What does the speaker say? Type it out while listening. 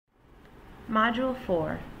Module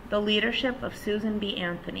 4, The Leadership of Susan B.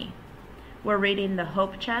 Anthony. We're reading The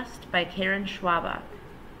Hope Chest by Karen Schwabach,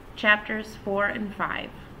 Chapters 4 and 5.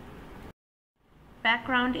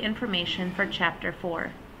 Background information for Chapter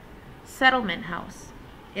 4. Settlement House.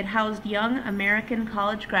 It housed young American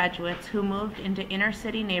college graduates who moved into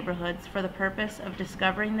inner-city neighborhoods for the purpose of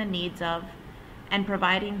discovering the needs of and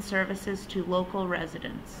providing services to local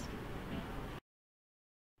residents.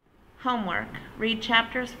 Homework. Read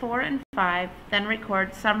Chapters 4 and 5, then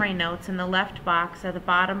record summary notes in the left box at the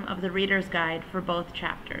bottom of the Reader's Guide for both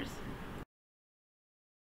chapters.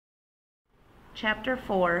 Chapter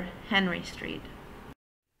 4, Henry Street.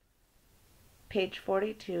 Page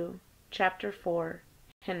 42, Chapter 4,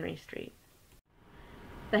 Henry Street.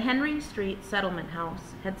 The Henry Street settlement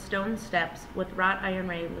house had stone steps with wrought iron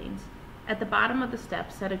railings. At the bottom of the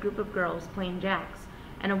steps sat a group of girls playing jacks,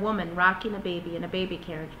 and a woman rocking a baby in a baby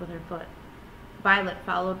carriage with her foot. Violet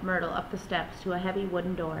followed Myrtle up the steps to a heavy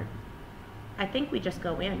wooden door. "I think we just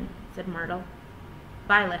go in," said Myrtle.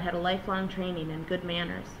 Violet had a lifelong training in good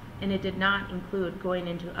manners, and it did not include going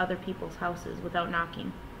into other people's houses without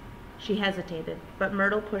knocking. She hesitated, but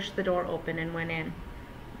Myrtle pushed the door open and went in.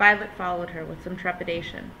 Violet followed her with some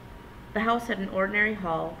trepidation. The house had an ordinary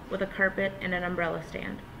hall with a carpet and an umbrella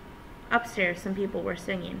stand. Upstairs some people were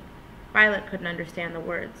singing. Violet couldn't understand the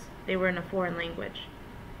words. They were in a foreign language.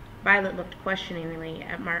 Violet looked questioningly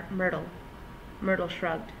at Myrtle. Myrtle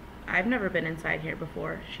shrugged. "I've never been inside here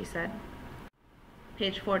before," she said.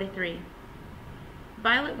 Page 43.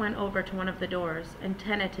 Violet went over to one of the doors and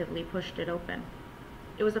tentatively pushed it open.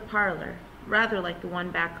 It was a parlor, rather like the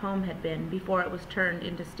one back home had been before it was turned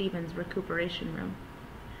into Stephen's recuperation room.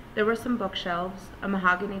 There were some bookshelves, a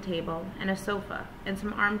mahogany table, and a sofa, and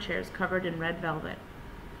some armchairs covered in red velvet.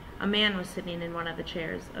 A man was sitting in one of the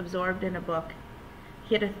chairs, absorbed in a book.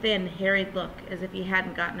 He had a thin, harried look, as if he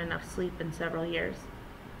hadn't gotten enough sleep in several years.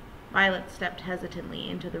 Violet stepped hesitantly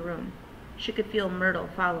into the room. She could feel Myrtle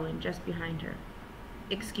following just behind her.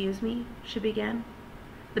 "Excuse me?" she began.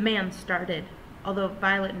 The man started, although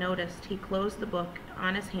Violet noticed he closed the book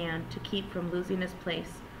on his hand to keep from losing his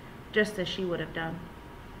place, just as she would have done.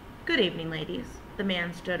 "Good evening, ladies." The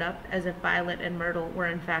man stood up, as if Violet and Myrtle were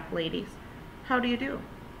in fact ladies. "How do you do?"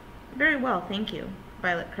 "Very well, thank you."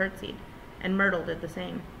 Violet curtsied, and Myrtle did the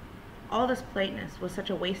same. All this politeness was such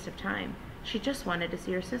a waste of time. She just wanted to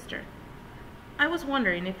see her sister. "I was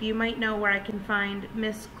wondering if you might know where I can find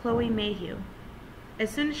Miss Chloe Mayhew."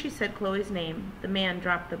 As soon as she said Chloe's name, the man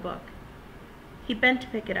dropped the book. He bent to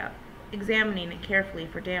pick it up, examining it carefully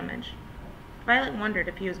for damage. Violet wondered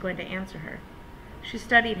if he was going to answer her. She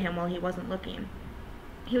studied him while he wasn't looking.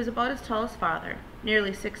 He was about as tall as father,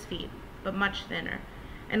 nearly 6 feet, but much thinner,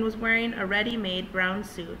 and was wearing a ready-made brown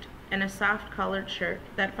suit and a soft-collared shirt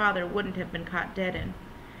that father wouldn't have been caught dead in.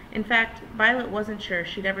 In fact, Violet wasn't sure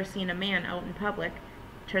she'd ever seen a man out in public.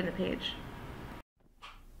 Turn the page.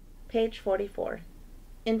 Page 44.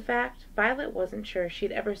 In fact, Violet wasn't sure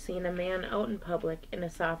she'd ever seen a man out in public in a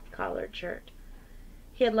soft-collared shirt.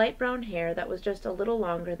 He had light brown hair that was just a little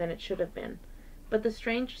longer than it should have been, but the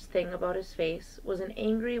strangest thing about his face was an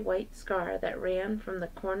angry white scar that ran from the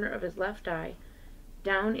corner of his left eye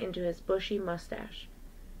down into his bushy mustache.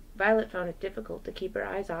 Violet found it difficult to keep her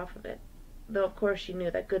eyes off of it, though of course she knew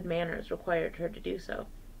that good manners required her to do so.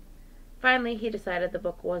 Finally, he decided the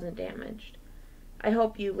book wasn't damaged. "I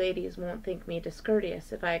hope you ladies won't think me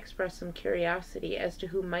discourteous if I express some curiosity as to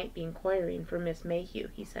who might be inquiring for Miss Mayhew,"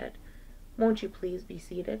 he said. "Won't you please be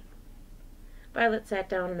seated?" Violet sat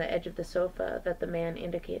down on the edge of the sofa that the man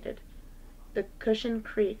indicated. The cushion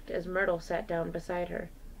creaked as Myrtle sat down beside her.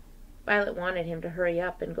 Violet wanted him to hurry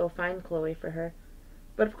up and go find Chloe for her,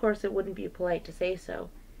 but of course it wouldn't be polite to say so,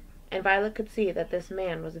 and Violet could see that this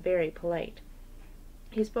man was very polite.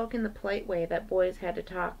 He spoke in the polite way that boys had to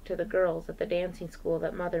talk to the girls at the dancing school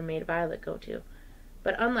that Mother made Violet go to,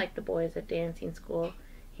 but unlike the boys at dancing school,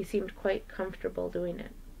 he seemed quite comfortable doing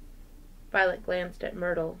it. Violet glanced at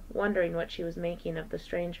Myrtle, wondering what she was making of the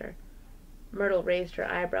stranger. Myrtle raised her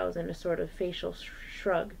eyebrows in a sort of facial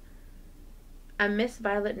shrug. "I'm Miss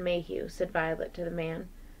Violet Mayhew," said Violet to the man.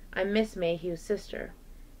 "I'm Miss Mayhew's sister.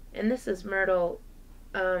 And this is Myrtle,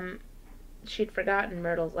 she'd forgotten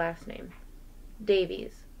Myrtle's last name.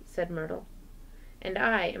 "Davies," said Myrtle. "And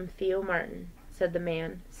I am Theo Martin," said the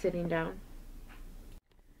man, sitting down.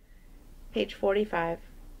 Page 45.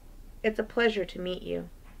 "It's a pleasure to meet you."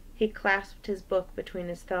 He clasped his book between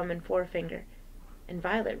his thumb and forefinger, and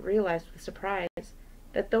Violet realized with surprise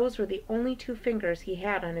that those were the only 2 fingers he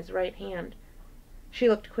had on his right hand. She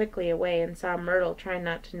looked quickly away and saw Myrtle try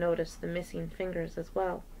not to notice the missing fingers as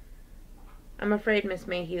well. "I'm afraid Miss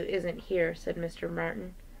Mayhew isn't here," said Mr.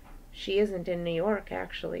 Martin. She isn't in New York,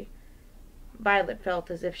 actually. Violet felt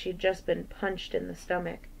as if she'd just been punched in the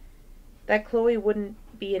stomach. That Chloe wouldn't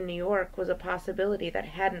be in New York was a possibility that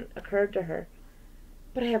hadn't occurred to her.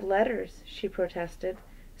 "But I have letters," she protested,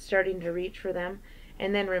 starting to reach for them,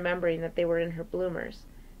 and then remembering that they were in her bloomers.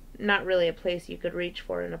 Not really a place you could reach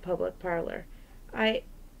for in a public parlor. "I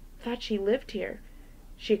thought she lived here."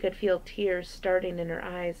 She could feel tears starting in her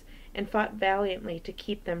eyes, and fought valiantly to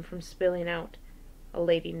keep them from spilling out. A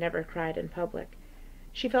lady never cried in public.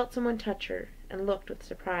 She felt someone touch her, and looked with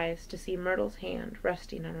surprise to see Myrtle's hand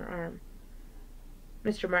resting on her arm.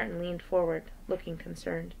 Mr. Martin leaned forward, looking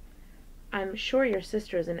concerned. "I'm sure your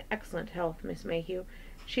sister is in excellent health, Miss Mayhew.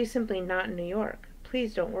 She's simply not in New York.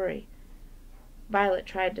 Please don't worry." Violet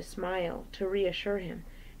tried to smile, to reassure him,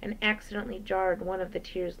 and accidentally jarred one of the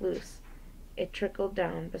tears loose. It trickled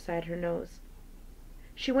down beside her nose.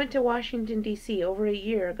 "She went to Washington, D.C. over a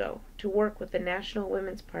year ago to work with the National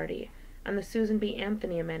Women's Party on the Susan B.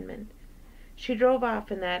 Anthony Amendment. She drove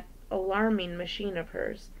off in that alarming machine of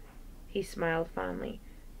hers." He smiled fondly.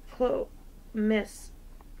 Miss..."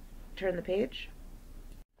 Turn the page.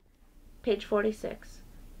 Page 46.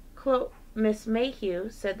 "Miss Mayhew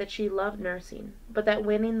said that she loved nursing, but that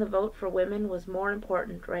winning the vote for women was more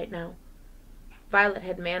important right now." Violet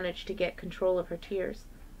had managed to get control of her tears.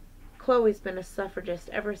 "Chloe's been a suffragist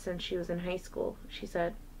ever since she was in high school," she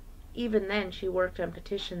said. "Even then she worked on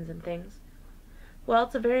petitions and things." "Well,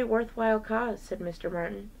 it's a very worthwhile cause," said Mr.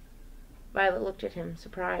 Martin. Violet looked at him,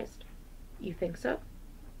 surprised. "You think so?"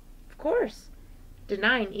 "Of course.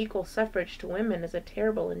 Denying equal suffrage to women is a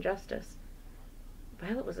terrible injustice."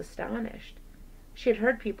 Violet was astonished. She had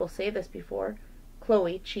heard people say this before,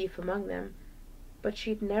 Chloe chief among them, but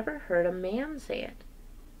she'd never heard a man say it.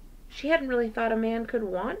 She hadn't really thought a man could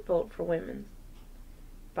vote for women.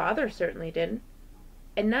 Father certainly didn't,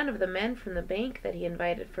 and none of the men from the bank that he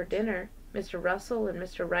invited for dinner, Mr. Russell and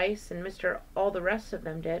Mr. Rice and all the rest of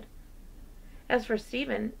them did. As for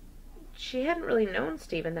Stephen, she hadn't really known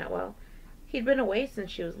Stephen that well. He'd been away since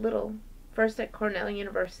she was little, first at Cornell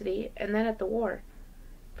University and then at the war.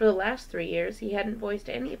 For the last 3 years he hadn't voiced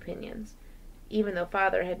any opinions, even though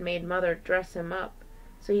Father had made Mother dress him up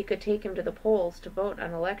so he could take him to the polls to vote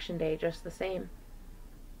on Election Day just the same.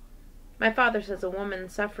 "My father says a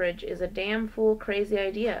woman's suffrage is a damn fool crazy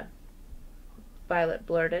idea," Violet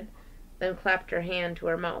blurted, then clapped her hand to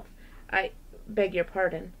her mouth. "I beg your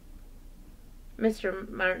pardon." Mr.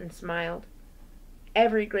 Martin smiled.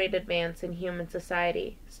 "Every great advance in human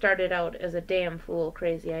society started out as a damn fool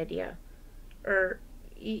crazy idea."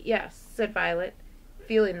 Yes," said Violet,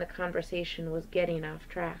 feeling the conversation was getting off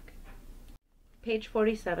track. Page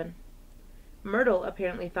 47. Myrtle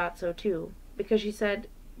apparently thought so too, because she said,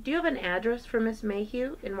 "Do you have an address for Miss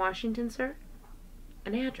Mayhew in Washington, sir?"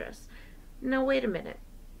 "An address? Now wait a minute."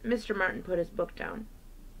 Mr. Martin put his book down.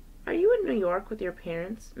 "Are you in New York with your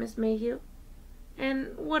parents, Miss Mayhew?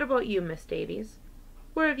 And what about you, Miss Davies?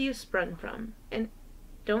 Where have you sprung from? And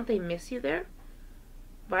don't they miss you there?"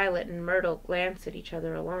 Violet and Myrtle glanced at each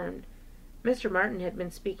other alarmed. Mr. Martin had been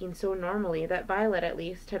speaking so normally that Violet, at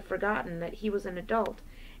least, had forgotten that he was an adult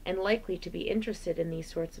and likely to be interested in these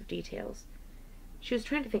sorts of details. She was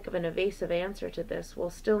trying to think of an evasive answer to this while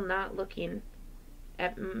still not looking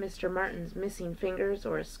at Mr. Martin's missing fingers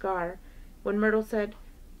or a scar, when Myrtle said,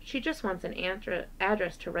 "She just wants an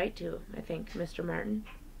address to write to, I think, Mr. Martin."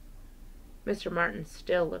 Mr. Martin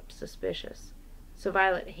still looked suspicious, so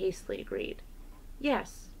Violet hastily agreed.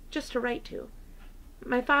 "Yes, just to write to.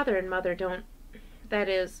 My father and mother don't... that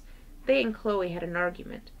is, they and Chloe had an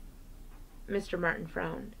argument." Mr. Martin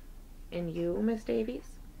frowned. "And you, Miss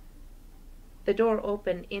Davies?" The door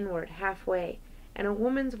opened inward halfway, and a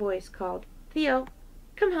woman's voice called, "Theo,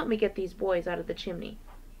 come help me get these boys out of the chimney."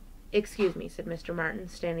 "Excuse me," said Mr. Martin,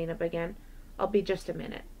 standing up again. "I'll be just a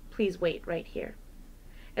minute. Please wait right here."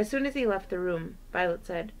 As soon as he left the room, Violet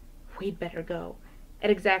said, "We'd better go," at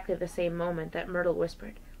exactly the same moment that Myrtle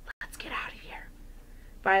whispered, "Let's get out of here."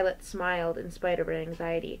 Violet smiled in spite of her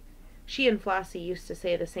anxiety. She and Flossie used to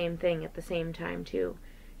say the same thing at the same time, too.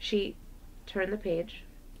 She turned the page.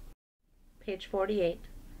 Page 48.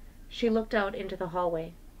 She looked out into the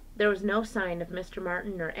hallway. There was no sign of Mr.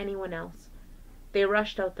 Martin or anyone else. They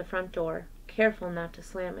rushed out the front door, careful not to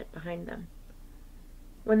slam it behind them.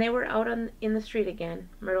 When they were out in the street again,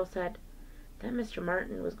 Myrtle said, "That Mr.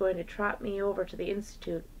 Martin was going to trot me over to the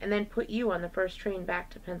Institute and then put you on the first train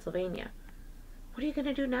back to Pennsylvania. What are you going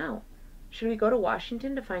to do now? Should we go to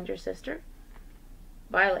Washington to find your sister?"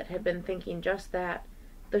 Violet had been thinking just that,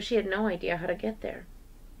 though she had no idea how to get there.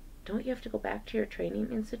 "Don't you have to go back to your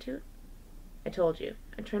training institute?" "I told you,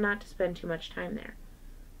 I try not to spend too much time there."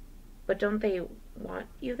 But don't they want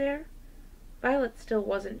you there? Violet still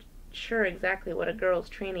wasn't sure exactly what a girls'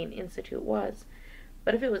 training institute was,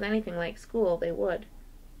 but if it was anything like school, they would.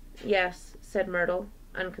 Yes, said Myrtle,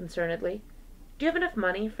 unconcernedly. Do you have enough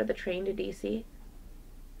money for the train to D.C.?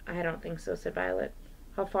 I don't think so, said Violet.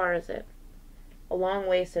 How far is it? A long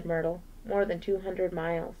way, said Myrtle. More than 200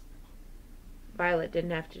 miles. Violet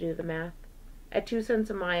didn't have to do the math. At 2 cents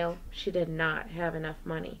a mile, she did not have enough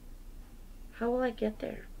money. How will I get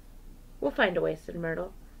there? We'll find a way, said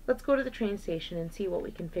Myrtle. Let's go to the train station and see what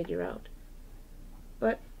we can figure out.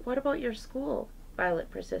 But what about your school?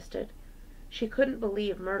 Violet persisted. She couldn't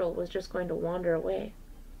believe Myrtle was just going to wander away.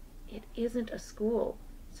 It isn't a school,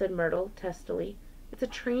 said Myrtle testily. It's a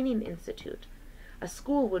training institute. A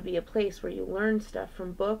school would be a place where you learned stuff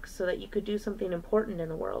from books so that you could do something important in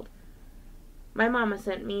the world. My mama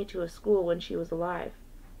sent me to a school when she was alive.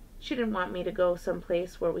 She didn't want me to go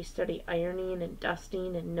someplace where we study ironing and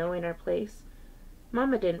dusting and knowing our place.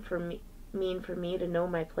 Mama didn't mean for me to know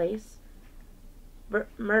my place.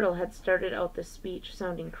 Myrtle had started out this speech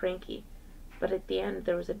sounding cranky, but at the end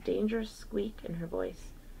there was a dangerous squeak in her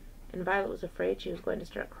voice, and Violet was afraid she was going to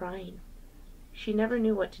start crying. She never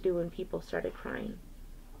knew what to do when people started crying.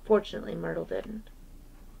 Fortunately, Myrtle didn't.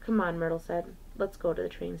 Come on, Myrtle said. Let's go to the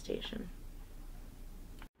train station.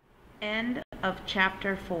 End of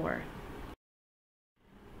Chapter 4.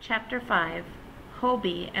 Chapter 5.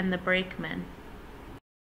 Hobie and the Brakemen.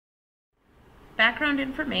 Background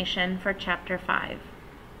information for Chapter 5.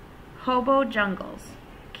 Hobo jungles.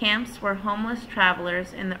 Camps where homeless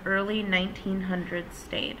travelers in the early 1900s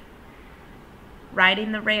stayed.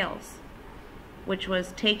 Riding the rails, which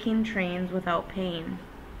was taking trains without paying.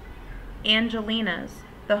 Angelinas,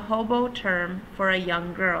 the hobo term for a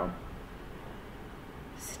young girl.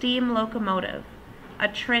 Steam locomotive, a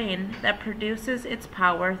train that produces its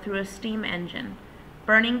power through a steam engine.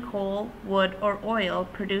 Burning coal, wood, or oil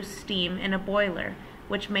produced steam in a boiler,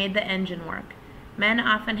 which made the engine work. Men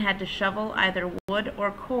often had to shovel either wood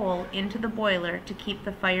or coal into the boiler to keep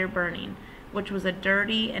the fire burning, which was a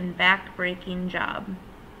dirty and back-breaking job.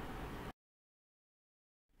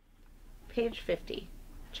 Page 50,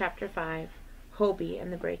 Chapter 5, Hobie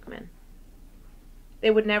and the Brakemen. They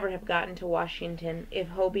would never have gotten to Washington if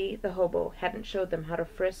Hobie the hobo hadn't showed them how to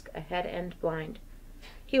frisk a head-end blind.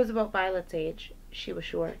 He was about Violet's age, she was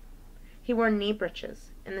sure. He wore knee breeches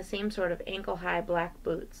and the same sort of ankle-high black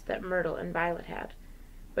boots that Myrtle and Violet had,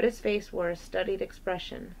 but his face wore a studied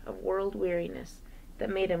expression of world-weariness that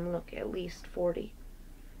made him look at least 40.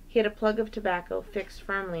 He had a plug of tobacco fixed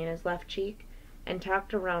firmly in his left cheek and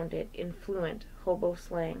talked around it in fluent hobo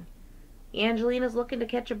slang. "Angelina's looking to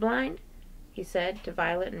catch a blind?" he said to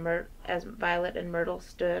Violet as Violet and Myrtle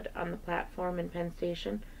stood on the platform in Penn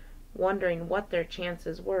Station, wondering what their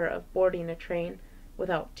chances were of boarding a train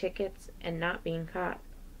without tickets and not being caught.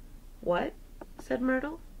 "What?" said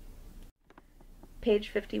Myrtle. Page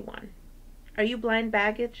 51. "Are you blind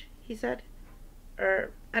baggage?" he said.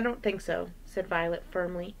 I don't think so," said Violet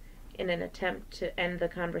firmly, in an attempt to end the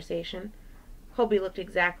conversation. Hobie looked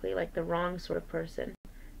exactly like the wrong sort of person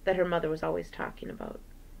that her mother was always talking about.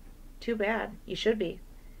 "Too bad. You should be.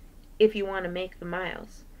 If you want to make the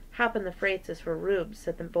miles. Hopping the freights is for rubes,"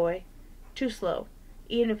 said the boy. "Too slow.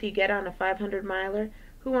 Even if you get on a 500-miler,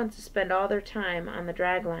 who wants to spend all their time on the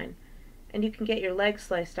drag line? And you can get your legs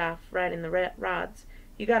sliced off riding the rods.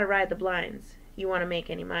 You gotta ride the blinds. You want to make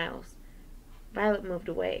any miles." Violet moved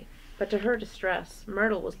away, but to her distress,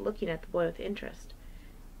 Myrtle was looking at the boy with interest.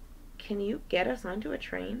 "Can you get us onto a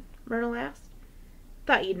train?" Myrtle asked.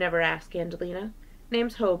 "Thought you'd never ask, Angelina.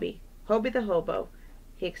 Name's Hobie. Hobie the hobo."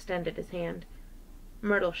 He extended his hand.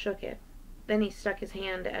 Myrtle shook it. Then he stuck his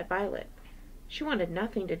hand at Violet. She wanted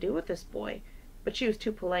nothing to do with this boy, but she was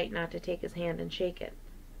too polite not to take his hand and shake it.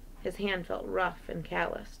 His hand felt rough and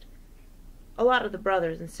calloused. "A lot of the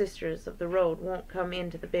brothers and sisters of the road won't come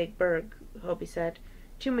into the big burg," Hobie said.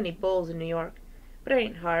 "Too many bulls in New York. But it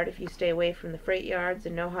ain't hard if you stay away from the freight yards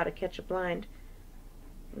and know how to catch a blind."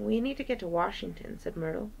 "We need to get to Washington," said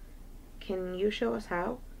Myrtle. "Can you show us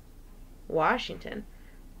how?" "Washington?"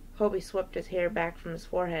 Hobie swept his hair back from his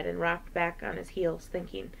forehead and rocked back on his heels,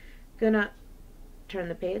 thinking. "Gonna—" Turn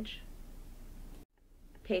the page.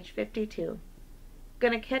 Page 52.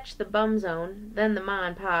 "Gonna catch the bum zone, then the Ma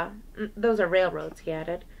and Pa. Those are railroads," he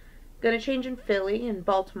added. "Gonna change in Philly and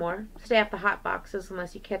Baltimore. Stay off the hot boxes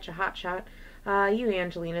unless you catch a hot shot. You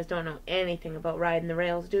Angelinas don't know anything about riding the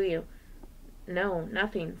rails, do you?" "No,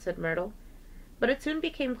 nothing," said Myrtle. But it soon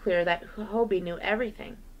became clear that Hobie knew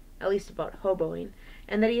everything, at least about hoboing,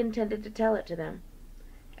 and that he intended to tell it to them.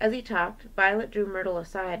 As he talked, Violet drew Myrtle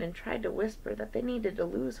aside and tried to whisper that they needed to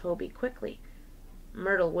lose Hobie quickly.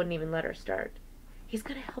 Myrtle wouldn't even let her start. "He's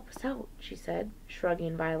going to help us out," she said,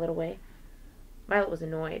 shrugging Violet away. Violet was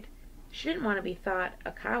annoyed. She didn't want to be thought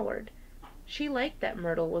a coward. She liked that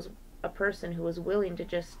Myrtle was a person who was willing to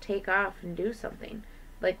just take off and do something,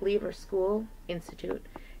 like leave her school, institute,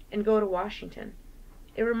 and go to Washington.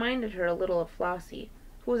 It reminded her a little of Flossie,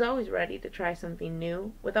 who was always ready to try something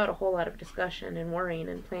new without a whole lot of discussion and worrying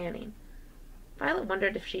and planning. Violet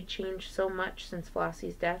wondered if she'd changed so much since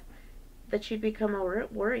Flossie's death that she'd become a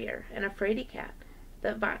worrier and a fraidy cat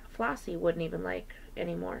that Flossie wouldn't even like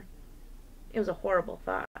anymore. It was a horrible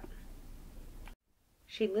thought.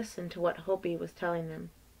 She listened to what Hobie was telling them.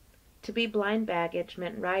 To be blind baggage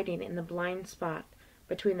meant riding in the blind spot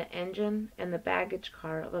between the engine and the baggage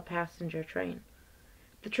car of a passenger train.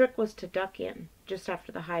 The trick was to duck in, just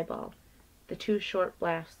after the highball, the 2 short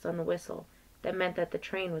blasts on the whistle that meant that the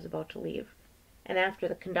train was about to leave, and after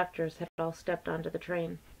the conductors had all stepped onto the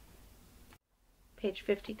train. Page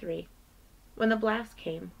 53. When the blast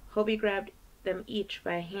came, Hobie grabbed them each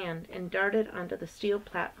by a hand and darted onto the steel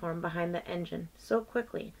platform behind the engine so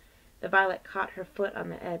quickly that Violet caught her foot on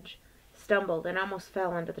the edge, stumbled, and almost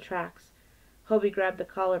fell onto the tracks. Hobie grabbed the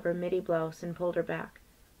collar of her middy blouse and pulled her back.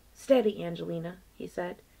 "Steady, Angelina," he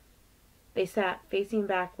said. They sat facing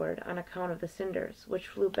backward on account of the cinders, which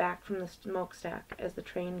flew back from the smokestack as the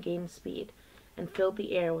train gained speed and filled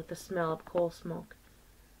the air with the smell of coal smoke.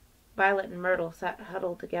 Violet and Myrtle sat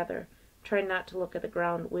huddled together, trying not to look at the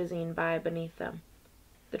ground whizzing by beneath them.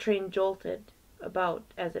 The train jolted about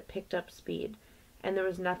as it picked up speed, and there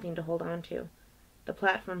was nothing to hold on to. The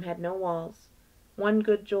platform had no walls. One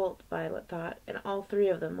good jolt, Violet thought, and all 3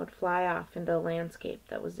 of them would fly off into the landscape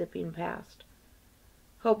that was zipping past.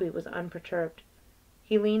 Hobie was unperturbed.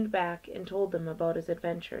 He leaned back and told them about his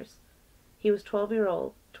adventures. He was 12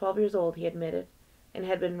 years old, he admitted, and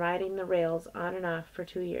had been riding the rails on and off for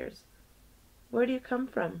 2 years. "Where do you come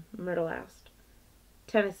from?" Myrtle asked.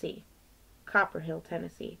 "Tennessee. Copperhill,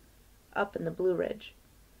 Tennessee. Up in the Blue Ridge.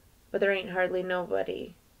 But there ain't hardly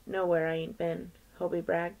nobody nowhere I ain't been," Hobie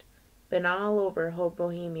bragged. "Been all over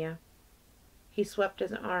Bohemia." He swept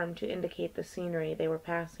his arm to indicate the scenery they were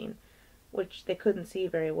passing, which they couldn't see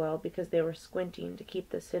very well because they were squinting to keep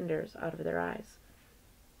the cinders out of their eyes.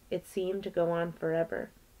 It seemed to go on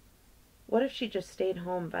forever. What if she just stayed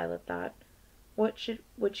home, Violet thought. What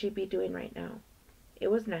would she be doing right now? It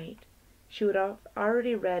was night. She would have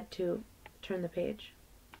already read to... Turn the page.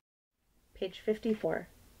 Page 54.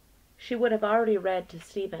 She would have already read to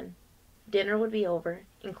Stephen. Dinner would be over,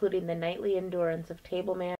 including the nightly endurance of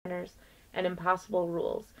table manners and impossible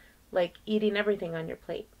rules, like eating everything on your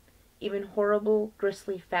plate, even horrible,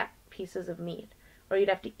 gristly, fat pieces of meat, or you'd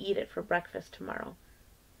have to eat it for breakfast tomorrow.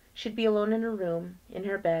 She'd be alone in her room, in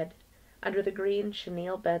her bed, under the green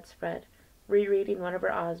chenille bedspread, rereading one of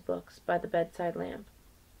her Oz books by the bedside lamp.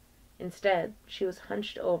 Instead, she was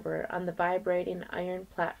hunched over on the vibrating iron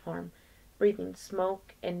platform, breathing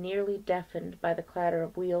smoke and nearly deafened by the clatter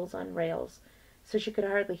of wheels on rails, so she could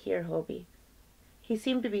hardly hear Hobie. He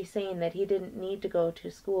seemed to be saying that he didn't need to go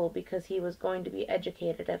to school because he was going to be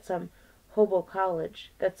educated at some hobo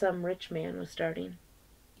college that some rich man was starting.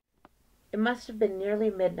 It must have been nearly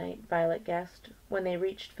midnight, Violet guessed, when they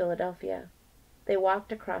reached Philadelphia. They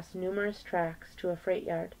walked across numerous tracks to a freight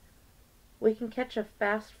yard. "We can catch a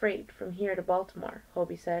fast freight from here to Baltimore,"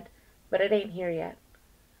 Hobie said, "but it ain't here yet.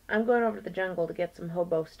 I'm going over to the jungle to get some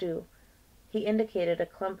hobo stew." He indicated a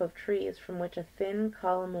clump of trees from which a thin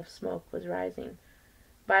column of smoke was rising.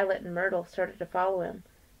 Violet and Myrtle started to follow him,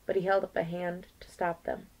 but he held up a hand to stop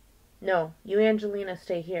them. "No, you Angelina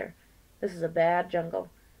stay here. This is a bad jungle.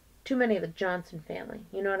 Too many of the Johnson family,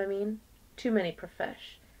 you know what I mean? Too many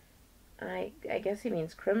profesh." I guess he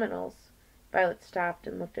means criminals." Violet stopped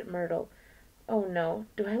and looked at Myrtle. "Oh, no.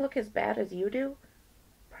 Do I look as bad as you do?"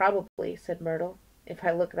 "Probably," said Myrtle, "if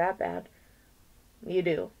I look that bad." "You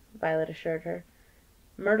do," Violet assured her.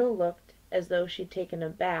 Myrtle looked as though she'd taken a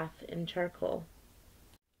bath in charcoal.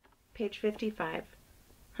 Page 55.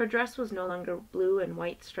 Her dress was no longer blue and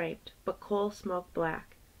white striped, but coal smoke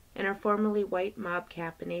black, and her formerly white mob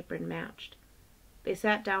cap and apron matched. They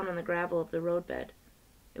sat down on the gravel of the roadbed.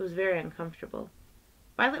 It was very uncomfortable.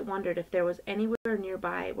 Violet wondered if there was anywhere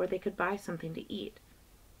nearby where they could buy something to eat,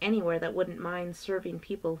 anywhere that wouldn't mind serving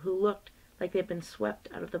people who looked like they'd been swept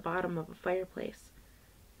out of the bottom of a fireplace,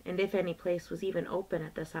 and if any place was even open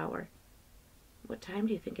at this hour. "What time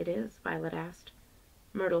do you think it is?" Violet asked.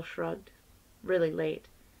 Myrtle shrugged. "Really late.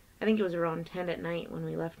 I think it was around 10 at night when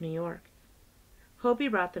we left New York."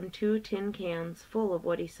 Hobie brought them 2 tin cans full of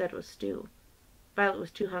what he said was stew. Violet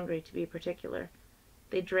was too hungry to be particular.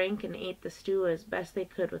 They drank and ate the stew as best they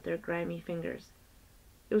could with their grimy fingers.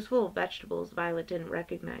 It was full of vegetables Violet didn't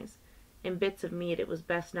recognize, and bits of meat it was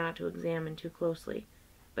best not to examine too closely,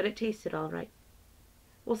 but it tasted all right.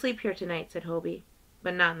 "We'll sleep here tonight," said Hobie,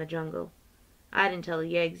 "but not in the jungle. I didn't tell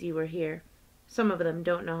the Yeggs you were here. Some of them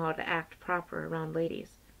don't know how to act proper around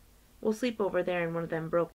ladies. We'll sleep over there in one of them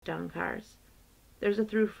broke-down cars. There's a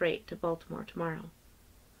through freight to Baltimore tomorrow."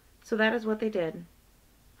 So that is what they did.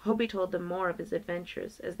 Hobie told them more of his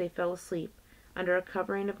adventures as they fell asleep under a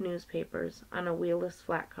covering of newspapers on a wheelless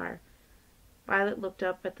flat car. Violet looked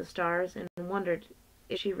up at the stars and wondered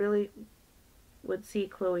if she really would see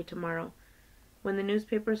Chloe tomorrow, when the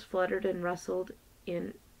newspapers fluttered and rustled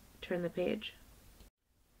in. Turn the page.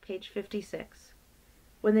 Page 56.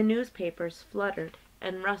 When the newspapers fluttered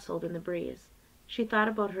and rustled in the breeze, she thought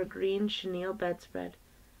about her green chenille bedspread,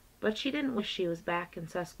 but she didn't wish she was back in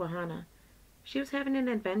Susquehanna. She was having an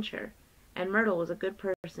adventure, and Myrtle was a good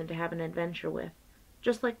person to have an adventure with,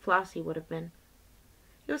 just like Flossie would have been.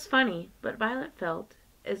 It was funny, but Violet felt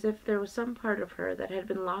as if there was some part of her that had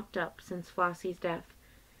been locked up since Flossie's death,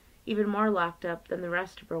 even more locked up than the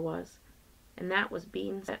rest of her was, and that was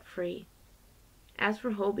being set free. As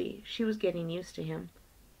for Hobie, she was getting used to him.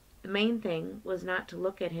 The main thing was not to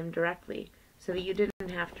look at him directly, so that you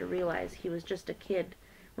didn't have to realize he was just a kid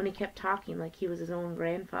when he kept talking like he was his own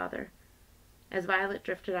grandfather. As Violet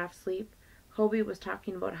drifted off sleep, Hobie was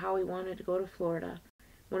talking about how he wanted to go to Florida,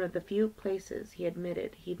 one of the few places he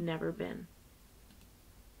admitted he'd never been.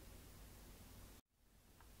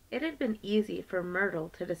 It had been easy for Myrtle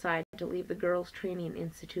to decide to leave the Girls' Training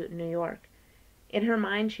Institute in New York. In her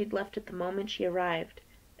mind, she'd left it the moment she arrived,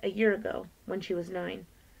 a year ago, when she was 9.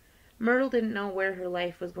 Myrtle didn't know where her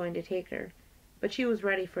life was going to take her, but she was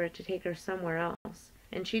ready for it to take her somewhere else,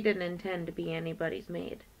 and she didn't intend to be anybody's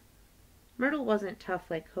maid. Myrtle wasn't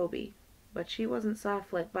tough like Hobie, but she wasn't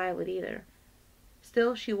soft like Violet either.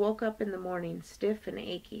 Still, she woke up in the morning stiff and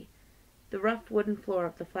achy. The rough wooden floor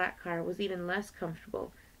of the flat car was even less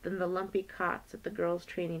comfortable than the lumpy cots at the Girls'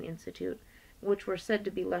 Training Institute, which were said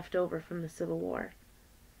to be left over from the Civil War.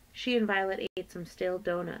 She and Violet ate some stale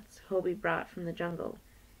donuts Hobie brought from the jungle,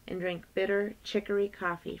 and drank bitter chicory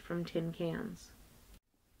coffee from tin cans.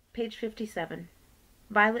 Page 57.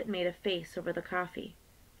 Violet made a face over the coffee,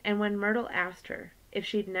 and when Myrtle asked her if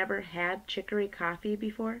she'd never had chicory coffee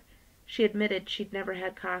before, she admitted she'd never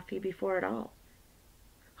had coffee before at all.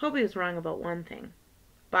 Hobie was wrong about one thing.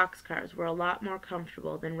 Boxcars were a lot more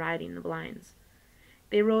comfortable than riding the blinds.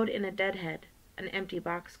 They rode in a deadhead, an empty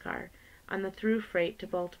boxcar, on the through freight to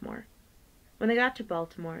Baltimore. When they got to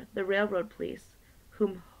Baltimore, the railroad police,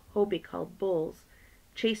 whom Hobie called bulls,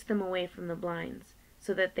 chased them away from the blinds,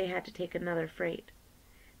 so that they had to take another freight.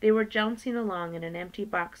 They were jouncing along in an empty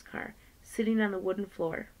boxcar, sitting on the wooden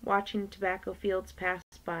floor, watching tobacco fields pass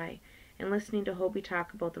by, and listening to Hobie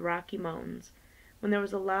talk about the Rocky Mountains, when there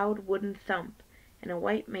was a loud wooden thump, and a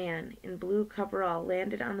white man in blue coverall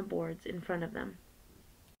landed on the boards in front of them.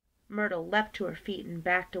 Myrtle leapt to her feet and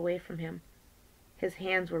backed away from him. His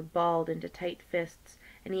hands were balled into tight fists,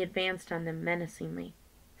 and he advanced on them menacingly.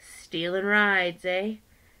 "Stealin' rides, eh?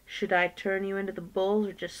 Should I turn you into the bulls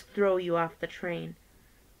or just throw you off the train?"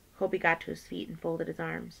 Hobie got to his feet and folded his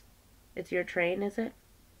arms. "It's your train, is it?"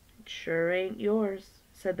 "It sure ain't yours,"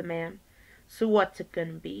 said the man. "So what's it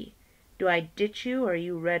gonna be? Do I ditch you, or are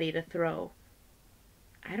you ready to throw?"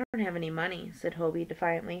 "I don't have any money," said Hobie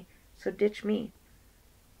defiantly, "so ditch me."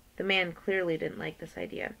 The man clearly didn't like this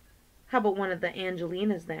idea. "How about one of the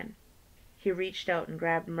Angelinas, then?" He reached out and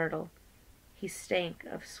grabbed Myrtle. He stank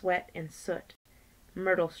of sweat and soot.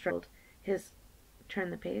 Myrtle struggled.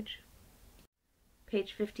 Turn the page.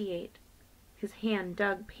 Page 58. His hand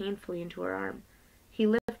dug painfully into her arm. He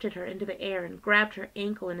lifted her into the air and grabbed her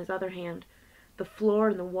ankle in his other hand. The floor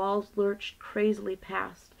and the walls lurched crazily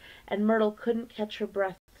past, and Myrtle couldn't catch her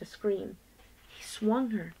breath to scream. He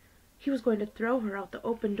swung her. He was going to throw her out the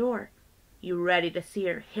open door. "You ready to see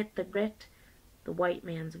her hit the grit?" The white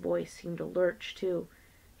man's voice seemed to lurch, too.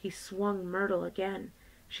 He swung Myrtle again.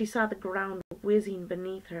 She saw the ground whizzing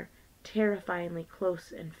beneath her, terrifyingly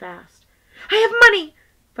close and fast. "I have money!"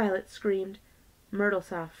 Violet screamed. Myrtle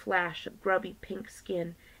saw a flash of grubby pink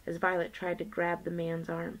skin as Violet tried to grab the man's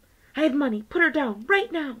arm. "I have money! Put her down!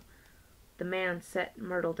 Right now!" The man set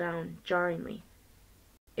Myrtle down, jarringly.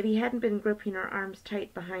 If he hadn't been gripping her arms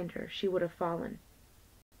tight behind her, she would have fallen.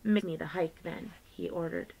 "Make me the hike, then," he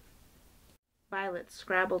ordered. Violet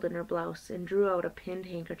scrabbled in her blouse and drew out a pinned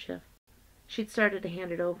handkerchief. She'd started to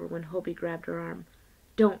hand it over when Hobie grabbed her arm.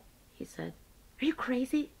 "Don't," he said. "Are you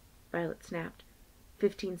crazy?" Violet snapped.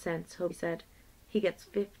 15 cents, Hobie said. "He gets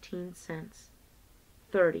 15 cents.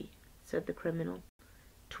 30, said the criminal,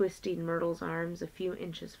 twisting Myrtle's arms a few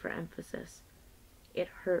inches for emphasis. It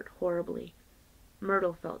hurt horribly.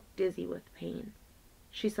 Myrtle felt dizzy with pain.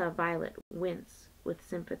 She saw Violet wince with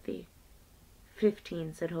sympathy.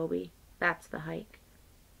 15, said Hobie. That's the hike.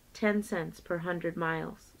 10 cents per 100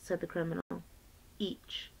 miles, said the criminal.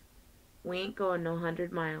 Each. We ain't going no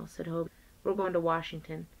 100 miles, said Hobie. We're going to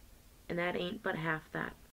Washington, and that ain't but half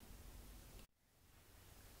that.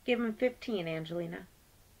 Give him 15, Angelina.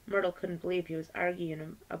 Myrtle couldn't believe he was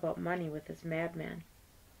arguing about money with this madman.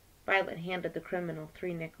 Violet handed the criminal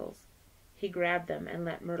 3 nickels. He grabbed them and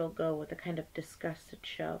let Myrtle go with a kind of disgusted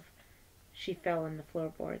shove. She fell on the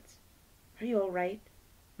floorboards. Are you all right?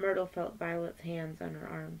 Myrtle felt Violet's hands on her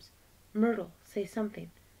arms. Myrtle, say something.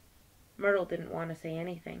 Myrtle didn't want to say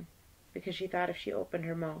anything, because she thought if she opened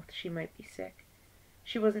her mouth she might be sick.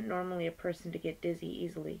 She wasn't normally a person to get dizzy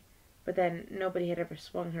easily, but then nobody had ever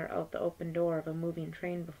swung her out the open door of a moving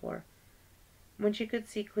train before. When she could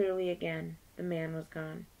see clearly again, the man was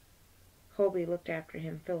gone. Hobie looked after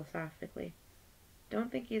him philosophically.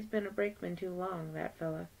 Don't think he's been a brakeman too long, that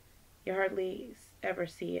fella. You hardly ever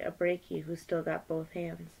see a brakie who's still got both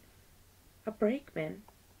hands. A brakeman?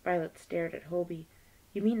 Violet stared at Hobie.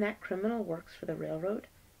 You mean that criminal works for the railroad?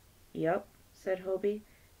 Yup, said Hobie,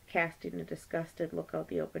 casting a disgusted look out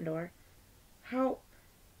the open door. How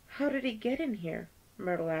did he get in here?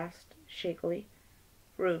 Myrtle asked, shakily.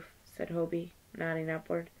 Roof, said Hobie, nodding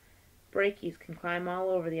upward. Brakies can climb all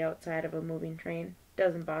over the outside of a moving train.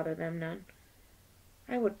 Doesn't bother them none.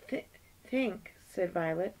 I would think, said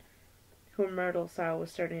Violet, who Myrtle saw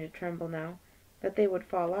was starting to tremble now, that they would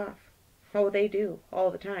fall off. Oh, they do,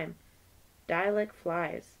 all the time. Die like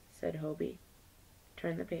flies, said Hobie.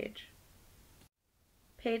 Turn the page.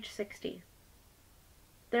 Page 60.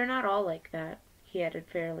 They're not all like that, he added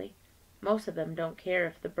fairly. Most of them don't care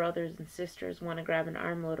if the brothers and sisters want to grab an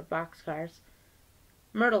armload of boxcars.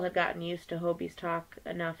 Myrtle had gotten used to Hobie's talk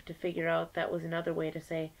enough to figure out that was another way to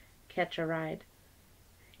say, catch a ride.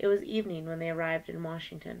 It was evening when they arrived in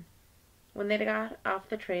Washington. When they got off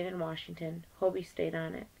the train in Washington, Hobie stayed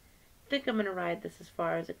on it. Think I'm going to ride this as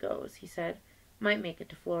far as it goes, he said. Might make it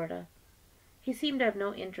to Florida. He seemed to have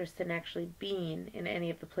no interest in actually being in any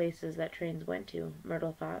of the places that trains went to,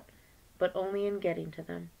 Myrtle thought, but only in getting to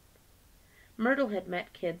them. Myrtle had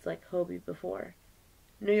met kids like Hobie before.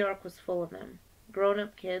 New York was full of them,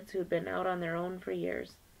 grown-up kids who'd been out on their own for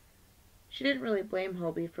years. She didn't really blame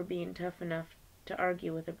Hobie for being tough enough to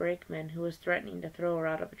argue with a brakeman who was threatening to throw her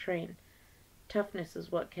out of a train. Toughness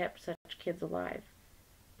is what kept such kids alive.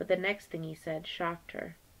 But the next thing he said shocked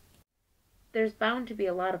her. There's bound to be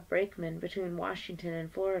a lot of brakemen between Washington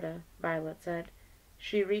and Florida, Violet said.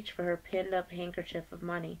 She reached for her pinned-up handkerchief of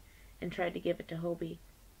money and tried to give it to Hobie.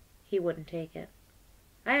 He wouldn't take it.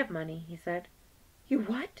 I have money, he said. You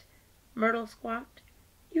what? Myrtle squawked.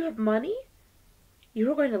 You have money? You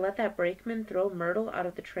were going to let that brakeman throw Myrtle out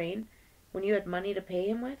of the train when you had money to pay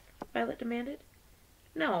him with? Violet demanded.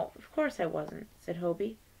 No, of course I wasn't, said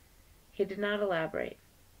Hobie. He did not elaborate.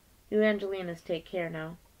 You Angelinas take care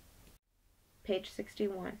now. Page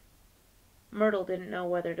 61. Myrtle didn't know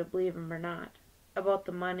whether to believe him or not, about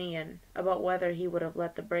the money and about whether he would have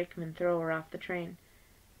let the brakeman throw her off the train.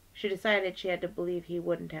 She decided she had to believe he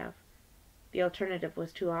wouldn't have. The alternative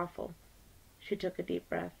was too awful. She took a deep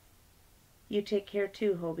breath. You take care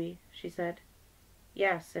too, Hobie, she said.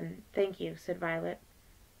 Yes, and thank you, said Violet.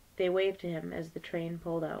 They waved to him as the train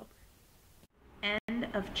pulled out. End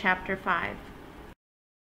of Chapter 5.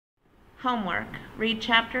 Homework. Read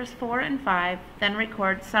Chapters 4 and 5, then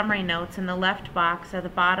record summary notes in the left box at the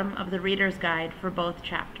bottom of the Reader's Guide for both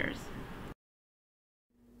chapters.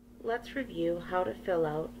 Let's review how to fill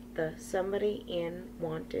out the Somebody in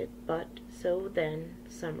Wanted But So Then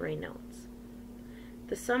summary notes.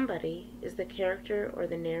 The somebody is the character or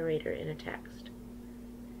the narrator in a text.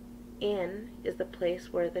 In is the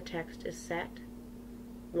place where the text is set.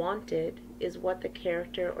 Wanted is what the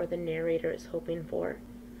character or the narrator is hoping for.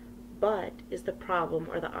 But is the problem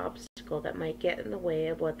or the obstacle that might get in the way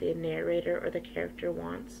of what the narrator or the character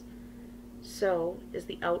wants. So is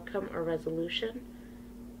the outcome or resolution.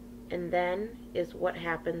 And then is what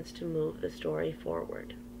happens to move the story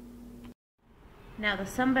forward. Now the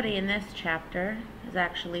somebody in this chapter is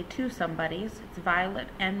actually two somebodies. It's Violet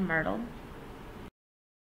and Myrtle.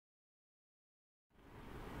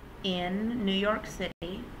 In New York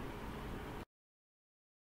City.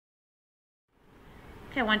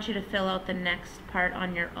 Okay, I want you to fill out the next part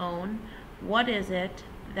on your own. What is it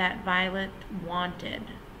that Violet wanted?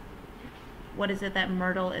 What is it that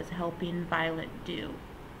Myrtle is helping Violet do?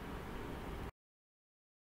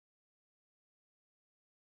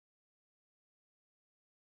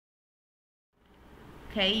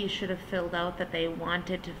 Okay, you should have filled out that they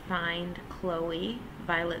wanted to find Chloe,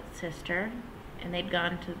 Violet's sister, and they'd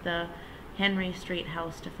gone to the Henry Street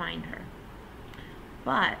house to find her.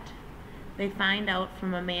 But they find out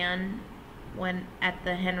from a man when at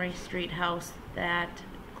the Henry Street house that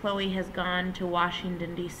Chloe has gone to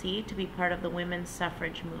Washington, D.C. to be part of the women's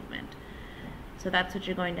suffrage movement. So that's what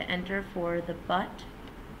you're going to enter for the but.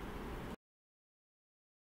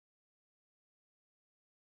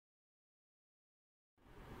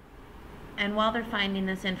 And while they're finding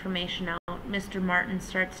this information out, Mr. Martin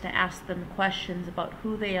starts to ask them questions about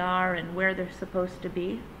who they are and where they're supposed to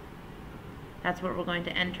be. That's what we're going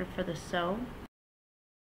to enter for the so.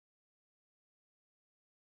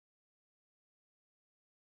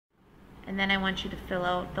 And then I want you to fill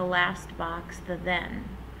out the last box, the then.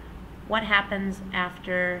 What happens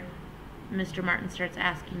after Mr. Martin starts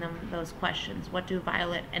asking them those questions? What do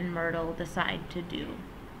Violet and Myrtle decide to do?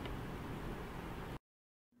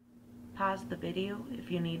 Pause the video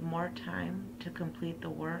if you need more time to complete the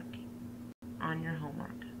work on your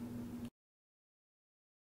homework.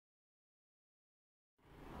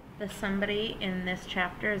 The somebody in this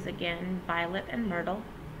chapter is again Violet and Myrtle.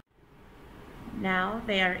 Now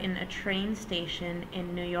they are in a train station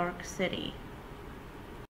in New York City.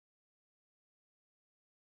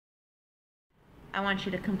 I want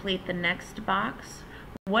you to complete the next box.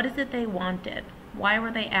 What is it they wanted? Why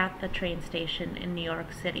were they at the train station in New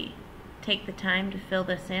York City? Take the time to fill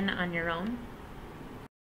this in on your own.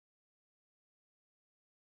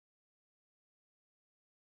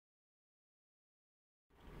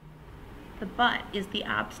 The but is the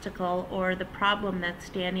obstacle or the problem that's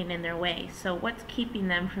standing in their way. So what's keeping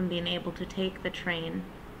them from being able to take the train?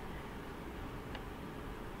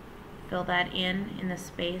 Fill that in the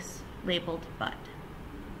space labeled but.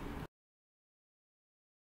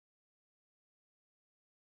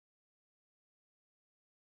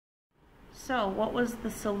 So what was the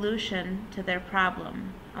solution to their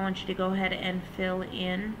problem? I want you to go ahead and fill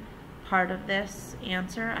in part of this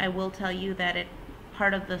answer. I will tell you that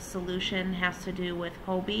part of the solution has to do with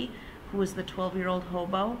Hobie, who is the 12-year-old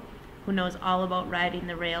hobo who knows all about riding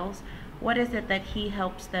the rails. What is it that he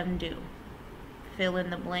helps them do? Fill in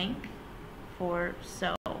the blank for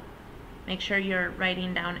so. Make sure you're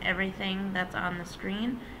writing down everything that's on the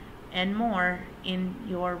screen and more in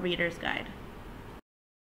your reader's guide.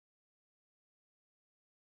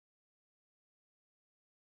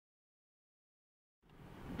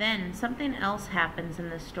 Then something else happens in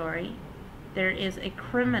the story. There is a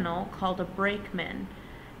criminal called a brakeman,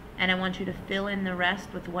 and I want you to fill in the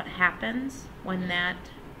rest with what happens when that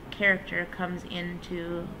character comes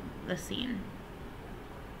into the scene.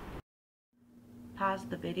 Pause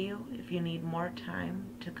the video if you need more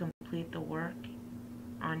time to complete the work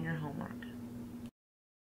on your homework.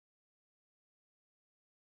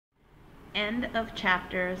 End of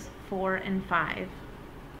chapters 4 and 5.